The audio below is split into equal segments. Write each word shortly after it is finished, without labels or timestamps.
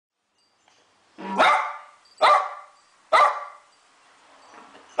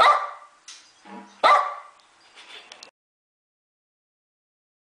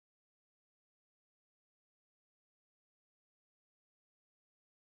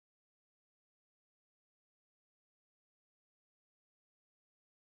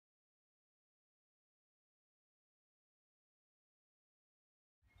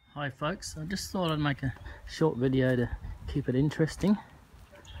Hi folks, I just thought I'd make a short video to keep it interesting.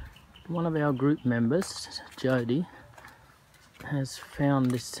 One of our group members, Jody, has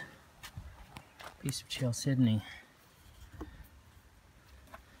found this piece of chalcedony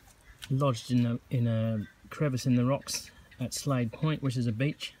lodged in a crevice in the rocks at Slade Point, which is a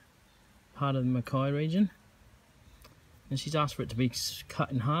beach, part of the Mackay region. And she's asked for it to be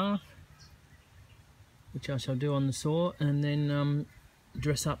cut in half, which I shall do on the saw, and then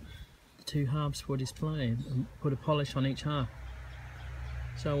dress up the two halves for display and put a polish on each half.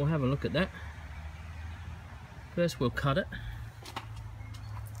 So we'll have a look at that. First we'll cut it.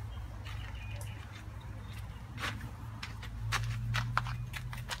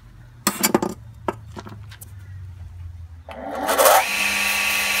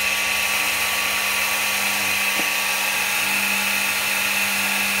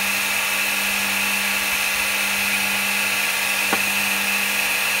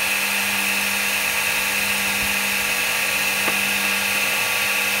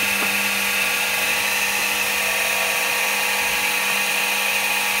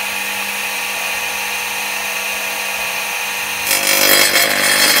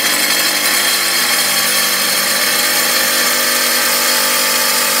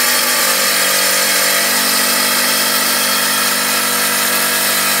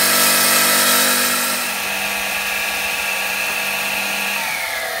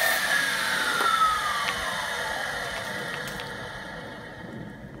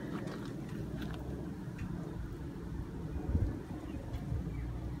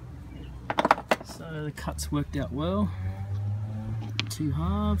 So the cuts worked out well. Two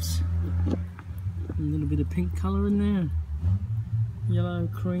halves, a little bit of pink colour in there, yellow,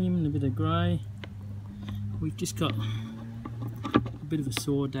 cream, and a bit of grey. We've just got a bit of a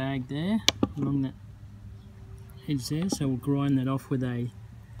saw dag there along that edge there, so we'll grind that off with a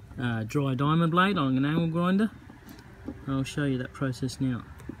dry diamond blade on an angle grinder. I'll show you that process now.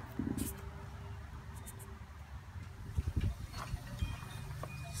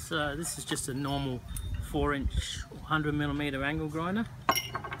 So this is just a normal 4-inch 100mm angle grinder.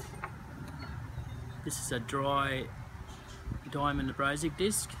 This is a dry diamond abrasive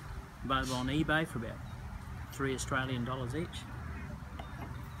disc, available on eBay for about $3 Australian each.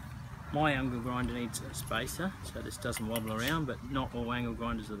 My angle grinder needs a spacer so this doesn't wobble around, but not all angle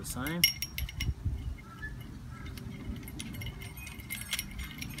grinders are the same.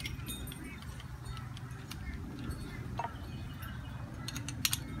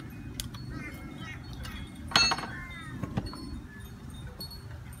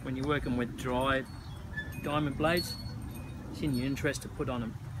 When you're working with dry diamond blades, it's in your interest to put on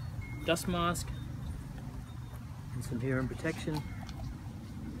a dust mask and some hearing protection.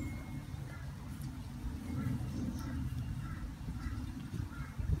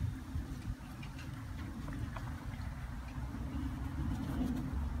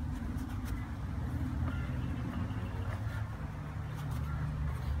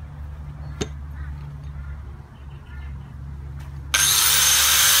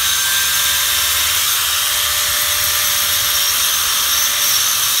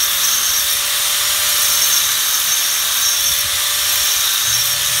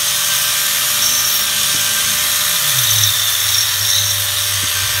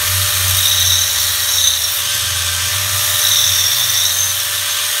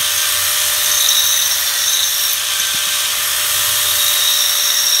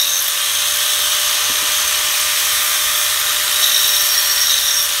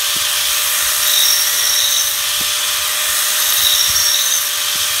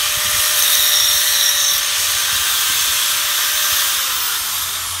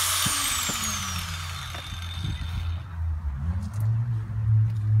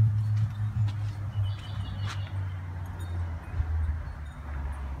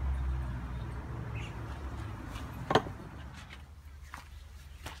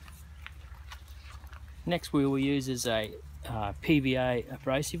 Next wheel we use is a PVA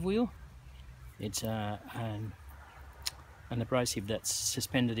abrasive wheel. It's an abrasive that's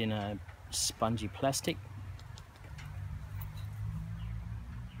suspended in a spongy plastic,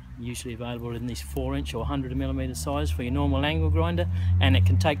 usually available in this 4-inch or 100mm size for your normal angle grinder, and it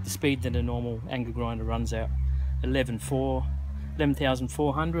can take the speed that a normal angle grinder runs out,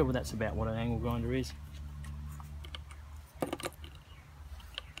 11,400. Well, that's about what an angle grinder is.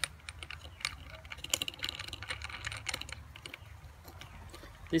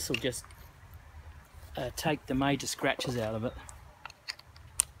 This will just take the major scratches out of it.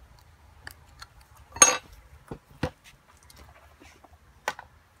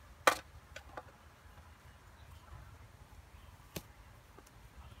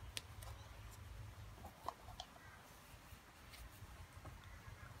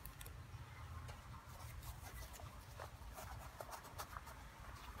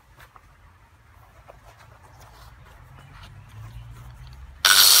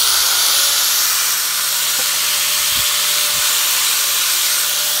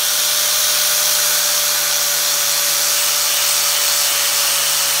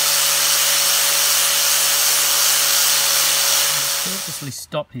 this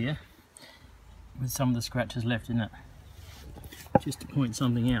stop here with some of the scratches left in it, just to point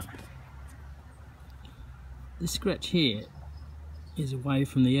something out. This scratch here is away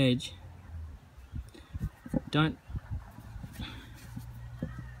from the edge. Don't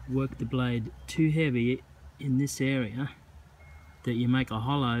work the blade too heavy in this area that you make a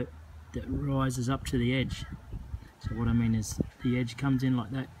hollow that rises up to the edge. So what I mean is the edge comes in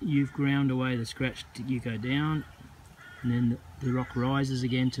like that, you've ground away the scratch, you go down, and then the rock rises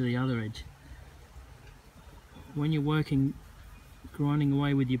again to the other edge. When you're grinding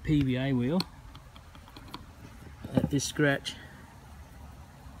away with your PVA wheel at this scratch,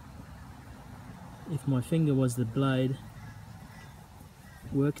 if my finger was the blade,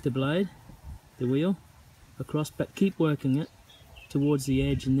 work the blade, the wheel, across, but keep working it towards the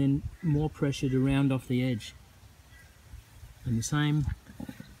edge, and then more pressure to round off the edge. And the same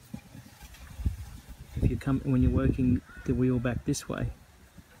if you come when you're working the wheel back this way.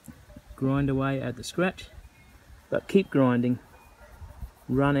 Grind away at the scratch, but keep grinding.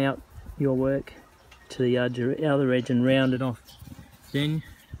 Run out your work to the other edge and round it off. Then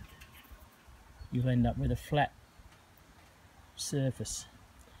you'll end up with a flat surface.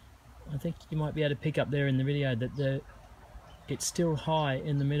 I think you might be able to pick up there in the video that it's still high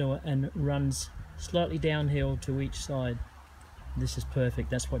in the middle and runs slightly downhill to each side. This is perfect,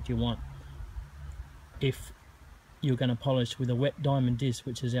 that's what you want if you're going to polish with a wet diamond disc,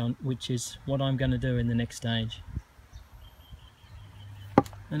 which is what I'm going to do in the next stage.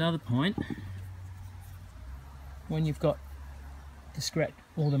 Another point, when you've got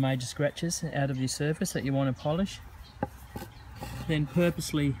all the major scratches out of your surface that you want to polish, then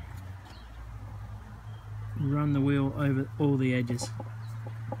purposely run the wheel over all the edges.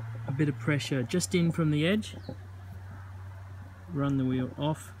 A bit of pressure just in from the edge, run the wheel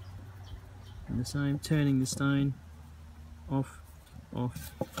off, and the same, turning the stone off,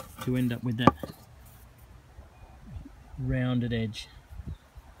 to end up with that rounded edge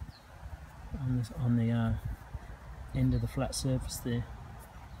on the end of the flat surface there.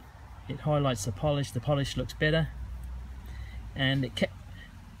 It highlights the polish looks better, and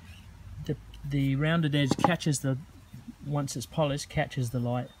the rounded edge catches once it's polished, catches the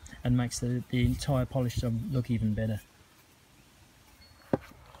light and makes the entire polish job look even better.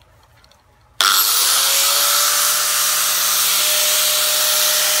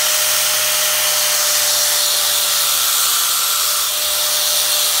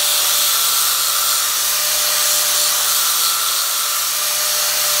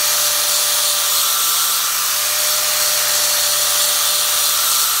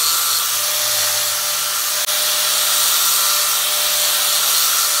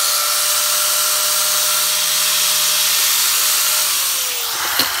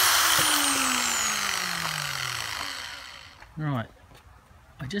 Right,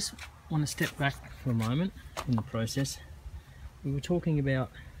 I just want to step back for a moment in the process. We were talking about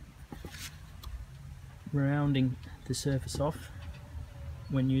rounding the surface off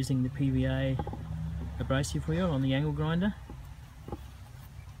when using the PVA abrasive wheel on the angle grinder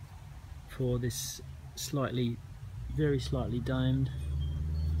for this very slightly domed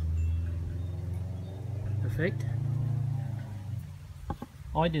effect.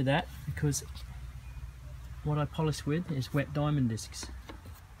 I do that because what I polish with is wet diamond discs.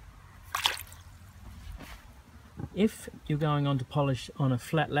 If you're going on to polish on a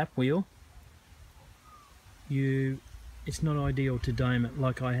flat lap wheel, it's not ideal to dome it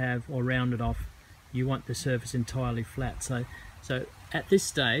like I have or round it off. You want the surface entirely flat. So at this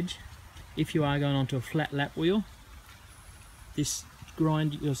stage, if you are going onto a flat lap wheel,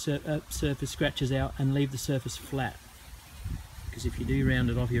 grind your surface scratches out and leave the surface flat. Because if you do round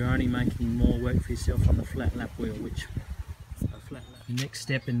it off, you're only making more work for yourself on the flat lap wheel, The next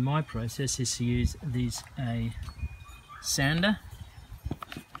step in my process is to use a sander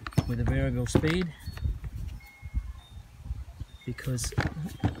with a variable speed, because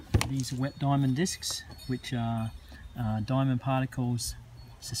these wet diamond discs, which are diamond particles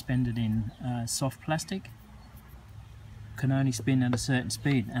suspended in soft plastic, can only spin at a certain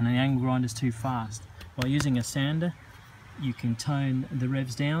speed, and the angle grinder is too fast. By using a sander, you can tone the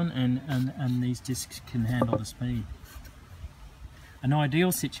revs down, and these discs can handle the speed. An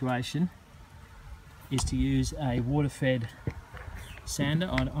ideal situation is to use a water-fed sander.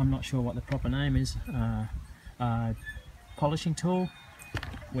 I'm not sure what the proper name is. Polishing tool,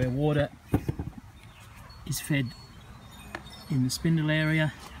 where water is fed in the spindle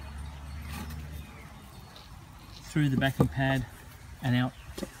area through the backing pad and out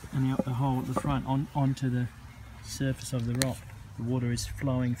the hole at the front onto the surface of the rock. The water is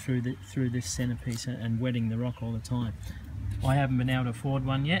flowing through this centerpiece and wetting the rock all the time. I haven't been able to afford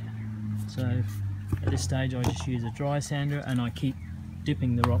one yet, so at this stage I just use a dry sander, and I keep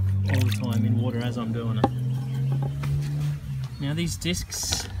dipping the rock all the time in water as I'm doing it. Now these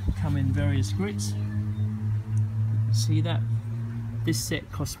discs come in various grits. See that? This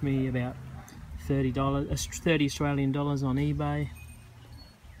set cost me about $30 Australian dollars on eBay,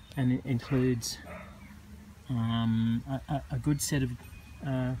 and it includes a good set of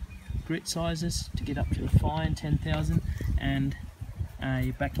grit sizes to get up to the fine 10,000, and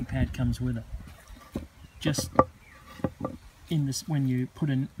a backing pad comes with it. Just in this, when you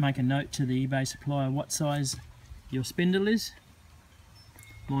make a note to the eBay supplier what size your spindle is.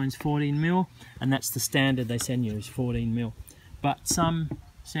 Mine's 14mm, and that's the standard they send you, is 14mm. But some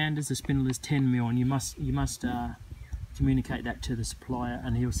sanders, the spindle is 10mm, and you must communicate that to the supplier,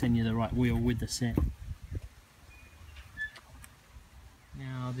 and he'll send you the right wheel with the set.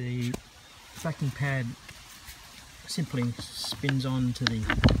 Now the backing pad simply spins on to the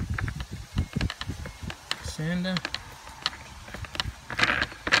sander.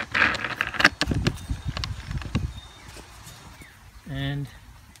 And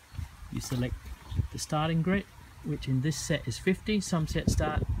you select the starting grit, which in this set is 50. Some sets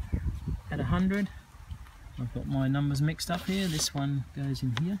start at 100. I've got my numbers mixed up here. This one goes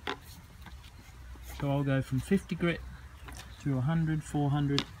in here. So I'll go from 50 grit through 100,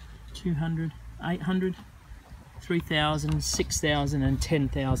 400, 200, 800, 3,000, 6,000 and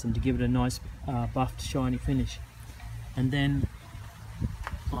 10,000 to give it a nice buffed shiny finish. And then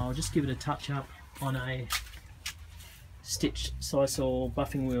I'll just give it a touch up on a stitched sisal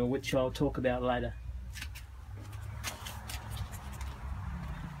buffing wheel, which I'll talk about later.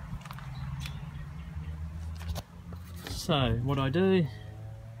 So what I do,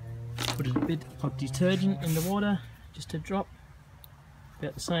 put a bit of detergent in the water, just a drop,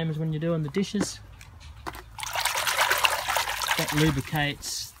 about the same as when you're doing the dishes. That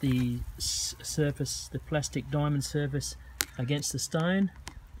lubricates the surface, the plastic diamond surface against the stone,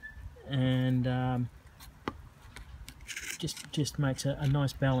 and just makes a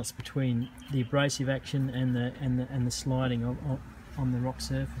nice balance between the abrasive action and the sliding on the rock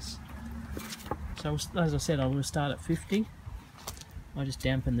surface. So as I said, I will start at 50. I just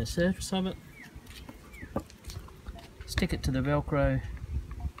dampen the surface of it, stick it to the Velcro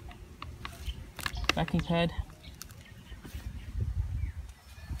backing pad,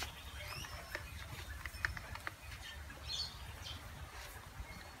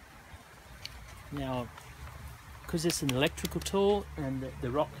 now because it's an electrical tool and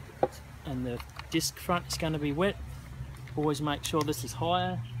the rock and the disc front is going to be wet, always make sure this is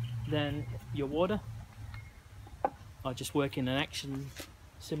higher than your water. I just work in an action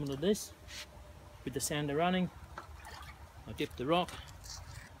similar to this with the sander running. I dip the rock,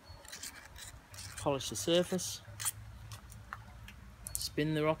 polish the surface,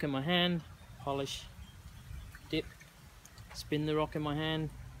 spin the rock in my hand, polish, dip, spin the rock in my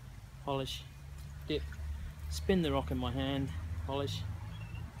hand, polish, dip, spin the rock in my hand, polish,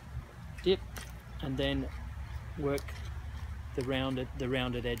 dip, and then work the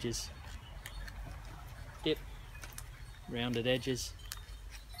rounded edges. Dip, rounded edges,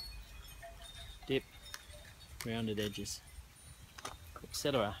 dip, rounded edges,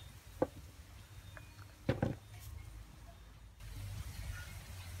 etc.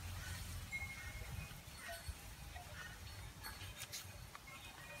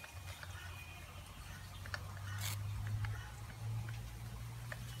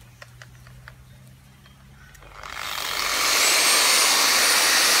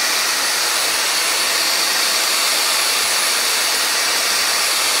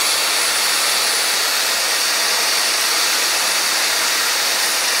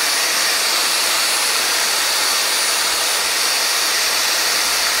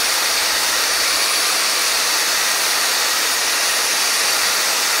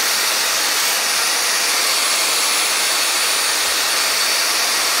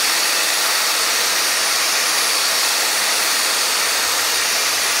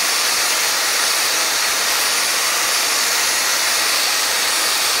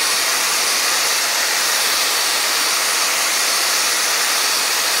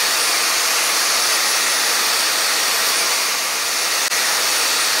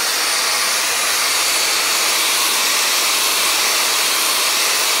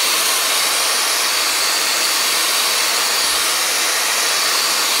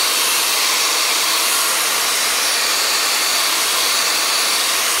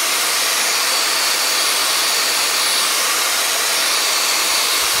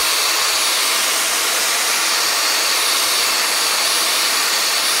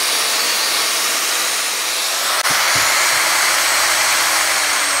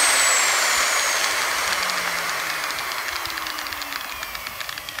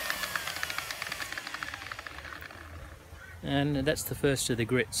 And that's the first of the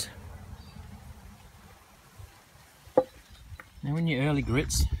grits. Now when your early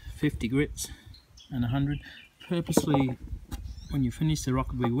grits, 50 grits and 100, purposely, when you finish, the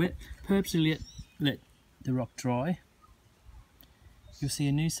rock will be wet, purposely let the rock dry. You'll see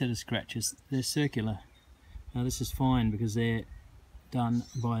a new set of scratches. They're circular. Now this is fine because they're done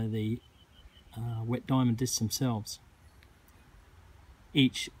by the wet diamond discs themselves.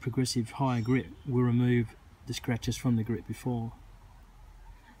 Each progressive higher grit will remove the scratches from the grit before.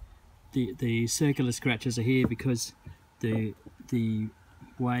 The circular scratches are here because the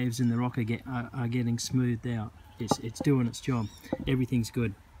waves in the rock are getting smoothed out. It's doing its job. Everything's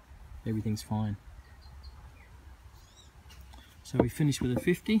good. Everything's fine. So we finish with a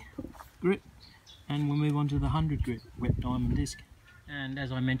 50 grit and we'll move on to the 100 grit wet diamond disc. And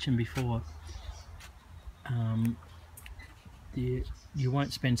as I mentioned before, you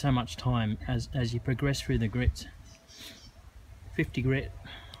won't spend so much time as you progress through the grits. 50 grit,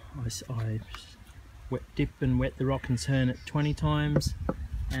 I dip and wet the rock and turn it 20 times,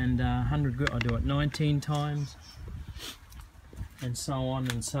 and 100 grit I do it 19 times, and so on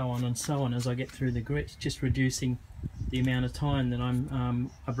and so on and so on as I get through the grits, just reducing the amount of time that I'm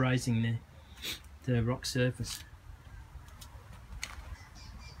abrasing the rock surface.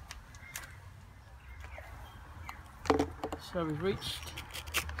 So we've reached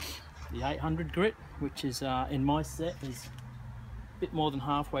the 800 grit, which is in my set is a bit more than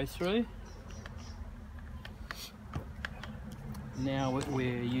halfway through. Now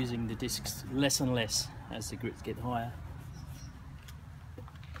we're using the discs less and less as the grits get higher.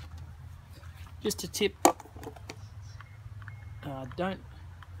 Just a tip,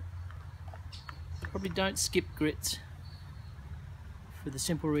 probably don't skip grits, for the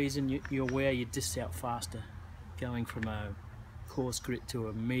simple reason you'll wear your discs out faster going from a coarse grit to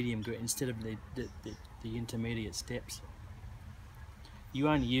a medium grit instead of the intermediate steps. You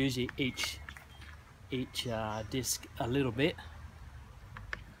only use each disc a little bit,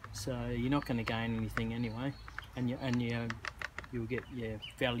 so you're not going to gain anything anyway, and you'll get your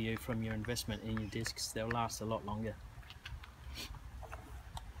value from your investment in your discs. They'll last a lot longer.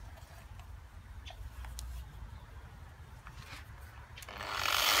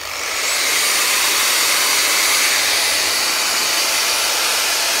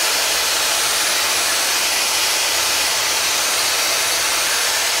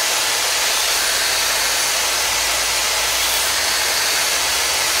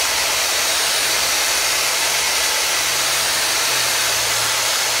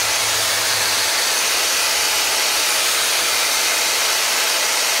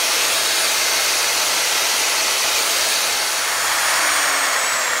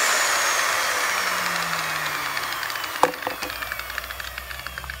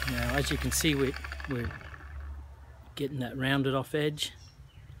 Now, as you can see, we're getting that rounded off edge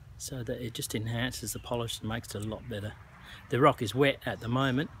so that it just enhances the polish and makes it a lot better. The rock is wet at the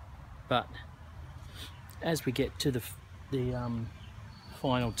moment, but as we get to the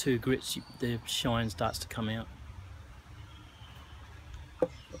final two grits, the shine starts to come out.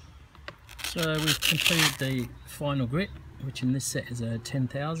 So we've completed the final grit, which in this set is a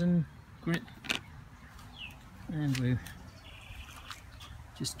 10,000 grit, and we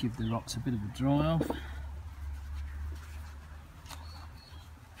just give the rocks a bit of a dry off.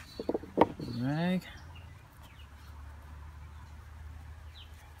 Rag.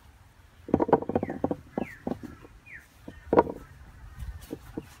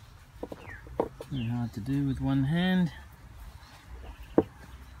 Very hard to do with one hand.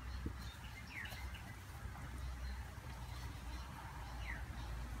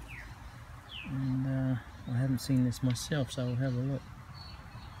 And I haven't seen this myself, so I'll have a look.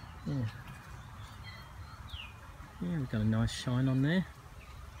 Yeah, we've got a nice shine on there,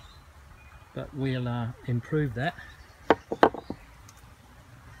 but we'll improve that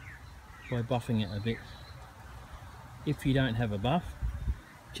by buffing it a bit. If you don't have a buff,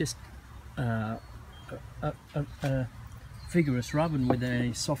 just a vigorous rubbing with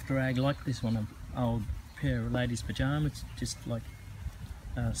a soft rag like this one, an old pair of ladies' pyjamas, just like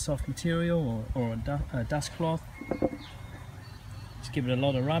a soft material or a dust cloth. Just give it a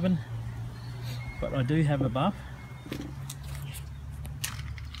lot of rubbing. But I do have a buff.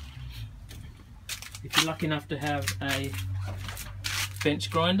 If you're lucky enough to have a bench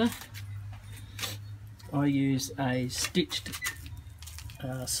grinder, I use a stitched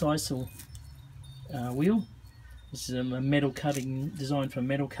sisal wheel. This is a metal cutting, designed for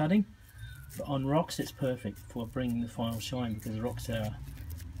metal cutting. But on rocks it's perfect for bringing the final shine, because the rocks are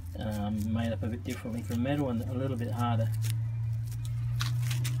made up a bit differently from metal and a little bit harder.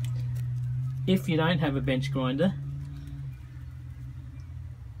 If you don't have a bench grinder,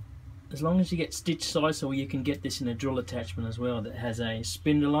 as long as you get stitch size, or you can get this in a drill attachment as well that has a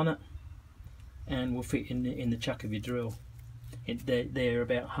spindle on it and will fit in the chuck of your drill. They're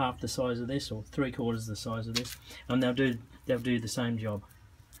about half the size of this, or 3/4 the size of this, and they'll do the same job.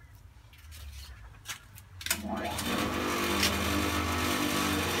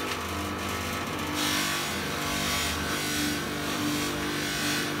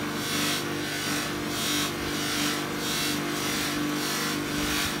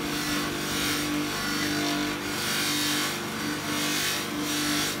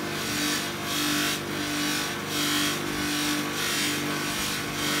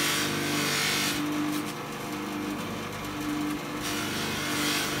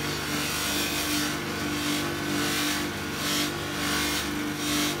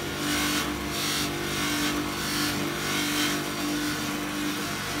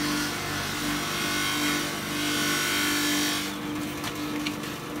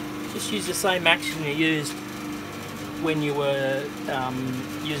 Just use the same action you used when you were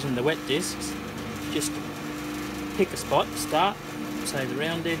using the wet discs. Just pick a spot, start, say the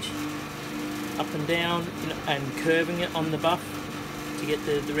round edge, up and down, and curving it on the buff to get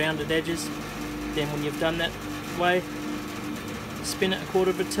the rounded edges. Then when you've done that way, spin it a 1/4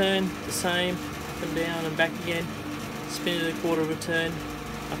 of a turn, the same, up and down and back again, spin it a 1/4 of a turn,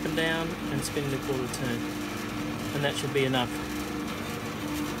 up and down, and spin it a 1/4 of a turn, and that should be enough.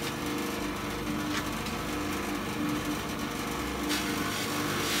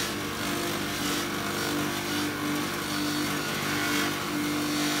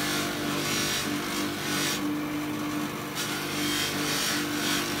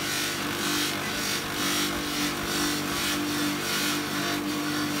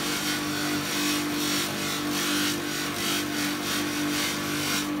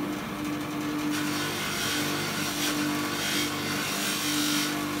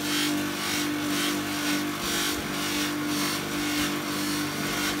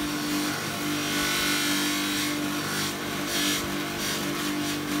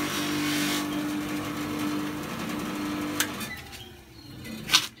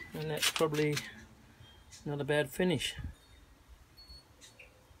 That's probably not a bad finish.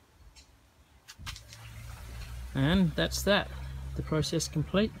 And that's that. The process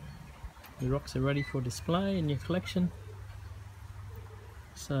complete. The rocks are ready for display in your collection.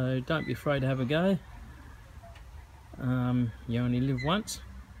 So don't be afraid to have a go. You only live once.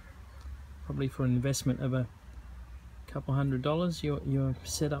 Probably for an investment of a couple $100, you're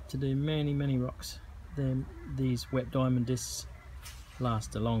set up to do many rocks. These wet diamond discs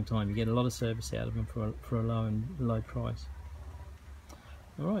last a long time. You get a lot of service out of them for a low price.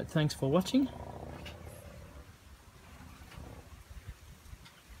 Alright, thanks for watching.